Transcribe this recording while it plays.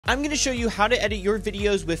I'm going to show you how to edit your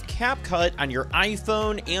videos with CapCut on your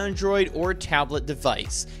iPhone, Android, or tablet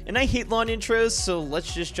device. And I hate long intros, so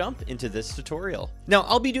let's just jump into this tutorial. Now,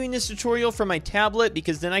 I'll be doing this tutorial from my tablet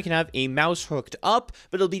because then I can have a mouse hooked up,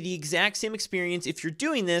 but it'll be the exact same experience if you're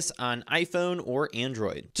doing this on iPhone or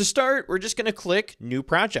Android. To start, we're just going to click New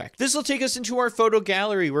Project. This will take us into our photo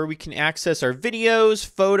gallery where we can access our videos,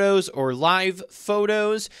 photos, or live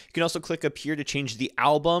photos. You can also click up here to change the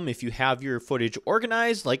album if you have your footage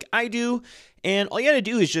organized like I do, and all you gotta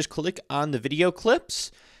do is just click on the video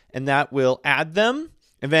clips and that will add them.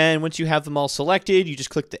 And then once you have them all selected, you just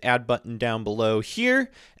click the add button down below here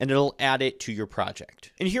and it'll add it to your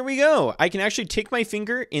project. And here we go. I can actually take my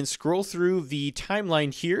finger and scroll through the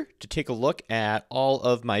timeline here to take a look at all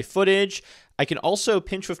of my footage. I can also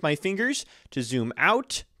pinch with my fingers to zoom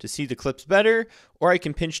out to see the clips better, or I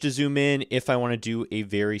can pinch to zoom in if I want to do a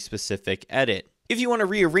very specific edit. If you want to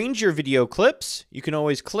rearrange your video clips, you can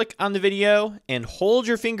always click on the video and hold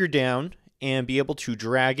your finger down and be able to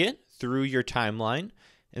drag it through your timeline.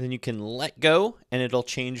 And then you can let go and it'll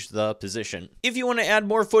change the position. If you want to add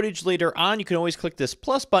more footage later on, you can always click this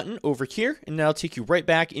plus button over here and that'll take you right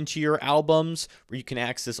back into your albums where you can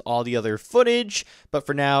access all the other footage. But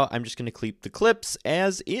for now, I'm just going to keep the clips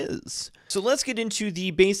as is. So let's get into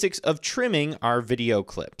the basics of trimming our video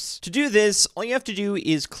clips. To do this, all you have to do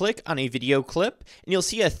is click on a video clip and you'll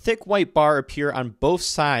see a thick white bar appear on both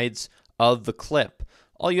sides of the clip.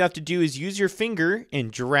 All you have to do is use your finger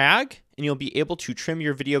and drag, and you'll be able to trim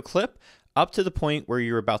your video clip up to the point where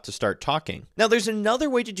you're about to start talking. Now, there's another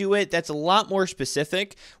way to do it that's a lot more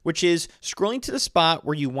specific, which is scrolling to the spot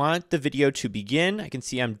where you want the video to begin. I can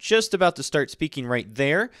see I'm just about to start speaking right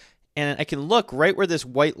there, and I can look right where this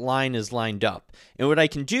white line is lined up. And what I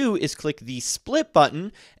can do is click the split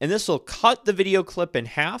button, and this will cut the video clip in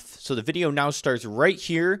half. So the video now starts right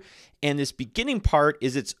here, and this beginning part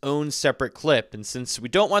is its own separate clip. And since we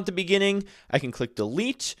don't want the beginning, I can click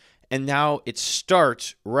delete, and now it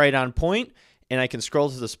starts right on point, and I can scroll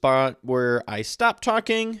to the spot where I stop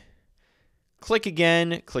talking, click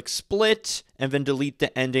again, click split, and then delete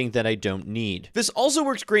the ending that I don't need. This also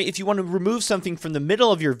works great if you want to remove something from the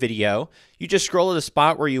middle of your video. You just scroll to the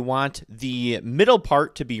spot where you want the middle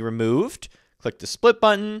part to be removed, click the split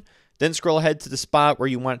button, then scroll ahead to the spot where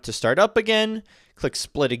you want it to start up again, click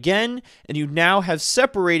split again, and you now have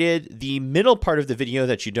separated the middle part of the video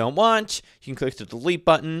that you don't want. You can click the delete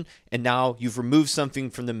button, and now you've removed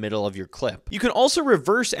something from the middle of your clip. You can also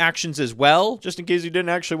reverse actions as well, just in case you didn't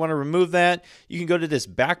actually want to remove that. You can go to this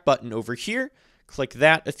back button over here, click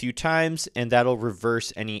that a few times, and that'll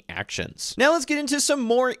reverse any actions. Now let's get into some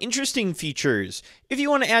more interesting features. If you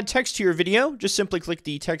want to add text to your video, just simply click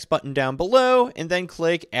the text button down below and then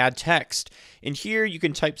click add text. And here you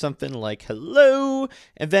can type something like hello,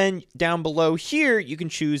 and then down below here you can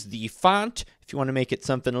choose the font. If you want to make it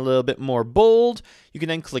something a little bit more bold, you can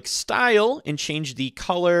then click style and change the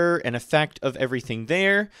color and effect of everything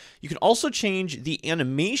there. You can also change the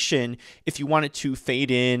animation if you want it to fade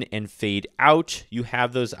in and fade out. You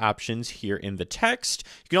have those options here in the text.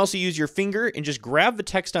 You can also use your finger and just grab the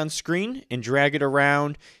text on screen and drag it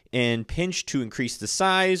around and pinch to increase the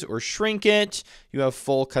size or shrink it. You have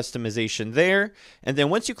full customization there. And then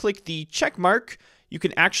once you click the check mark, you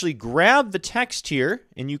can actually grab the text here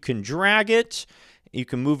and you can drag it. You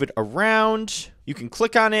can move it around. You can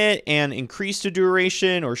click on it and increase the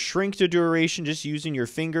duration or shrink the duration just using your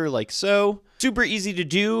finger like so. Super easy to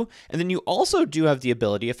do. And then you also do have the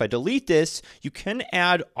ability, if I delete this, you can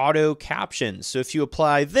add auto captions. So if you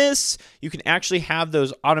apply this, you can actually have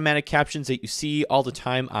those automatic captions that you see all the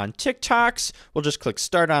time on TikToks. We'll just click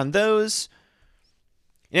start on those.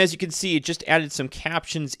 And as you can see, it just added some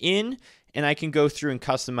captions in, and I can go through and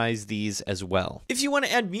customize these as well. If you want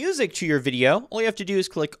to add music to your video, all you have to do is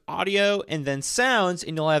click audio and then sounds,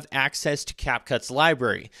 and you'll have access to CapCut's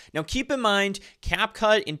library. Now keep in mind,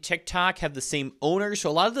 CapCut and TikTok have the same owner, so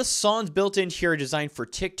a lot of the songs built in here are designed for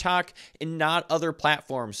TikTok and not other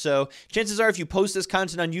platforms. So chances are if you post this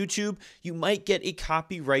content on YouTube, you might get a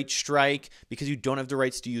copyright strike because you don't have the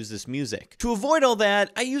rights to use this music. To avoid all that,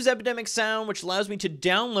 I use Epidemic Sound, which allows me to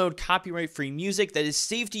download copyright-free music that is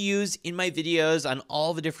safe to use in my videos on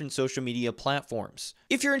all the different social media platforms.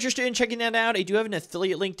 If you're interested in checking that out, I do have an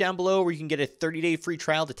affiliate link down below where you can get a 30-day free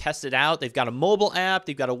trial to test it out. They've got a mobile app,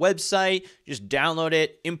 they've got a website. Just download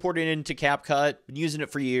it, import it into CapCut. Been using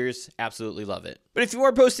it for years. Absolutely love it. But if you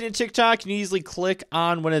are posting to TikTok, you can easily click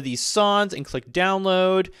on one of these songs and click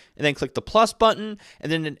download, and then click the plus button,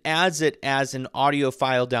 and then it adds it as an audio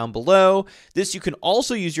file down below. This you can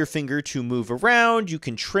also use your finger to move around. You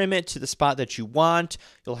can trim it to the spot that you want.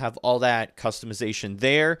 You'll have all that customization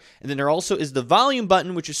there. And then there also is the volume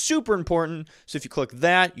button, which is super important. So if you click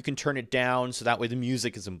that, you can turn it down so that way the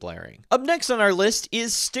music isn't blaring. Up next on our list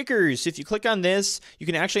is stickers. If you click on this, you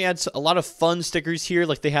can actually add a lot of fun stickers here.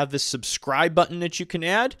 Like they have this subscribe button that you can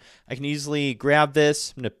add. I can easily grab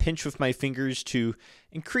this. I'm going to pinch with my fingers to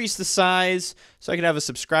increase the size. So I can have a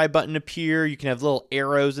subscribe button appear. You can have little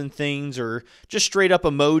arrows and things, or just straight up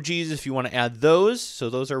emojis if you want to add those. So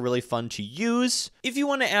those are really fun to use. If you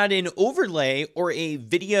want to add an overlay or a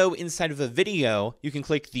video inside of a video, you can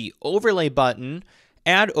click the overlay button,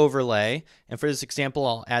 add overlay, and for this example,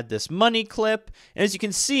 I'll add this money clip. And as you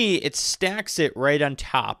can see, it stacks it right on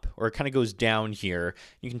top, or it kind of goes down here.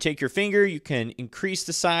 You can take your finger, you can increase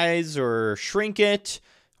the size or shrink it,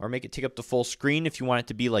 or make it take up the full screen if you want it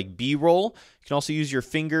to be like B-roll. You can also use your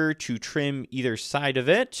finger to trim either side of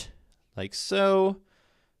it, like so.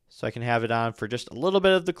 So I can have it on for just a little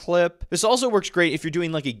bit of the clip. This also works great if you're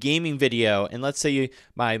doing like a gaming video, and let's say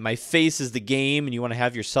my face is the game and you want to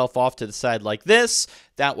have yourself off to the side like this.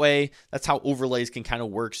 That way, that's how overlays can kind of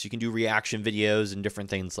work, so you can do reaction videos and different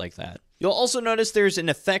things like that. You'll also notice there's an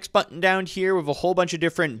effects button down here with a whole bunch of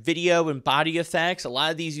different video and body effects. A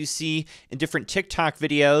lot of these you see in different TikTok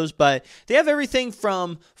videos, but they have everything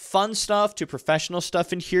from fun stuff to professional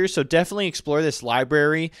stuff in here. So definitely explore this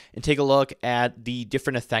library and take a look at the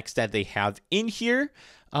different effects that they have in here.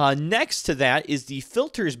 Next to that is the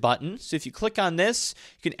filters button. So if you click on this,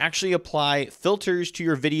 you can actually apply filters to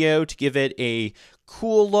your video to give it a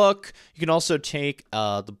cool look. You can also take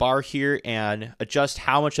the bar here and adjust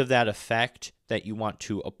how much of that effect that you want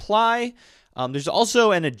to apply. There's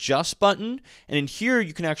also an adjust button, and in here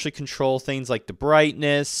you can actually control things like the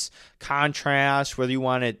brightness, contrast, whether you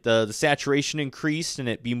want it the saturation increased and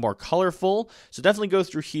it be more colorful. So definitely go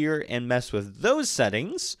through here and mess with those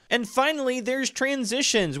settings. And finally, there's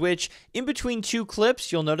transitions, which in between two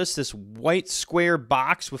clips, you'll notice this white square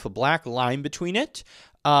box with a black line between it.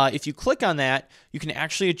 If you click on that, you can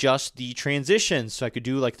actually adjust the transitions. So I could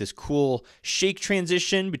do like this cool shake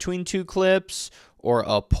transition between two clips, or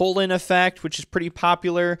a pull-in effect, which is pretty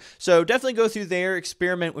popular. So definitely go through there,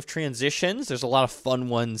 experiment with transitions. There's a lot of fun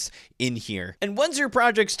ones in here. And once your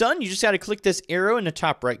project's done, you just got to click this arrow in the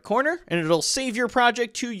top right corner, and it'll save your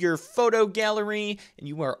project to your photo gallery, and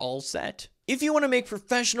you are all set. If you want to make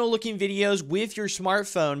professional looking videos with your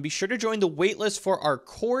smartphone, be sure to join the waitlist for our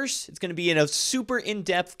course. It's going to be a super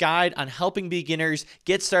in-depth guide on helping beginners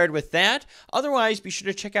get started with that. Otherwise, be sure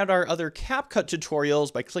to check out our other CapCut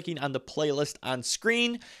tutorials by clicking on the playlist on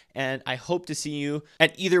screen, and I hope to see you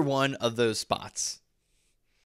at either one of those spots.